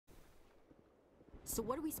So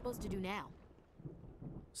what are we supposed to do now?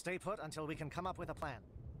 Stay put until we can come up with a plan.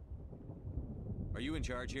 Are you in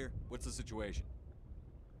charge here? What's the situation?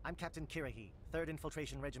 I'm Captain Kirrahe, 3rd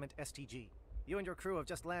Infiltration Regiment STG. You and your crew have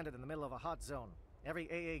just landed in the middle of a hot zone. Every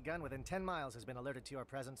AA gun within 10 miles has been alerted to your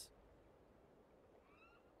presence.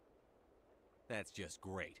 That's just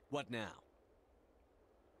great. What now?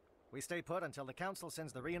 We stay put until the Council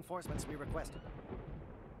sends the reinforcements we requested.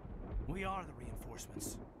 We are the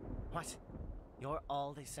reinforcements. What? You're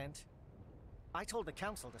all they sent? I told the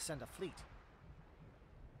Council to send a fleet.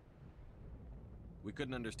 We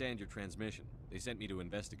couldn't understand your transmission. They sent me to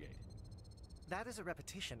investigate. That is a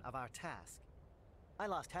repetition of our task. I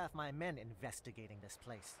lost half my men investigating this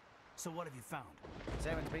place. So what have you found?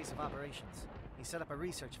 Zaren's base of operations. He set up a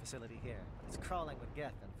research facility here, but it's crawling with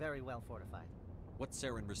geth and very well fortified. What's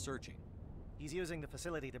Saren researching? He's using the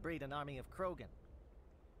facility to breed an army of Krogan.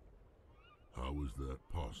 How is that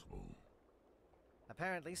possible?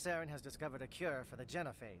 Apparently, Saren has discovered a cure for the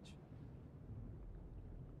genophage.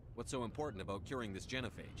 What's so important about curing this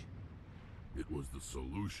genophage? It was the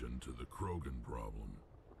solution to the Krogan problem.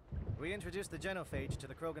 We introduced the genophage to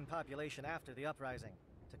the Krogan population after the uprising,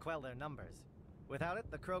 to quell their numbers. Without it,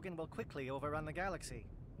 the Krogan will quickly overrun the galaxy.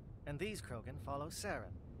 And these Krogan follow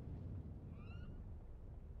Saren.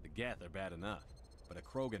 The Geth are bad enough, but a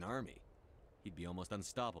Krogan army? He'd be almost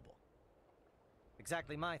unstoppable.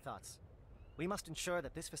 Exactly my thoughts. We must ensure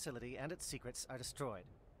that this facility and its secrets are destroyed.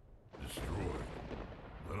 Destroyed?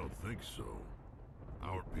 I don't think so.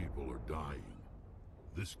 Our people are dying.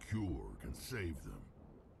 This cure can save them.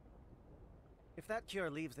 If that cure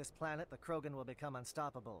leaves this planet, the Krogan will become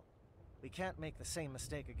unstoppable. We can't make the same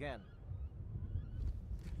mistake again.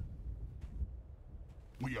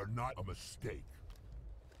 We are not a mistake.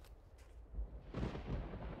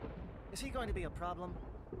 Is he going to be a problem?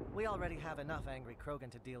 We already have enough angry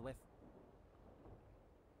Krogan to deal with.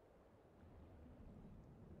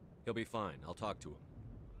 He'll be fine. I'll talk to him.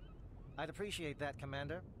 I'd appreciate that,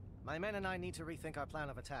 Commander. My men and I need to rethink our plan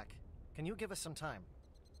of attack. Can you give us some time?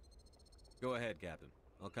 Go ahead, Captain.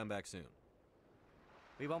 I'll come back soon.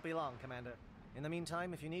 We won't be long, Commander. In the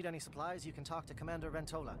meantime, if you need any supplies, you can talk to Commander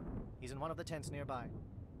Rentola. He's in one of the tents nearby.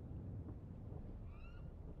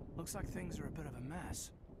 Looks like things are a bit of a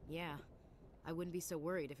mess. Yeah. I wouldn't be so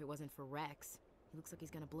worried if it wasn't for Rex. He looks like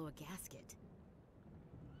he's gonna blow a gasket.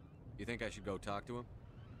 You think I should go talk to him?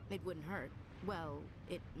 It wouldn't hurt. Well,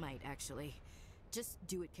 it might, actually. Just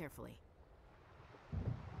do it carefully.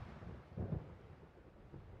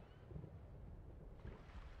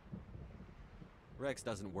 Rex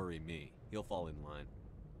doesn't worry me. He'll fall in line.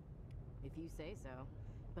 If you say so.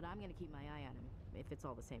 But I'm gonna keep my eye on him, if it's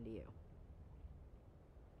all the same to you.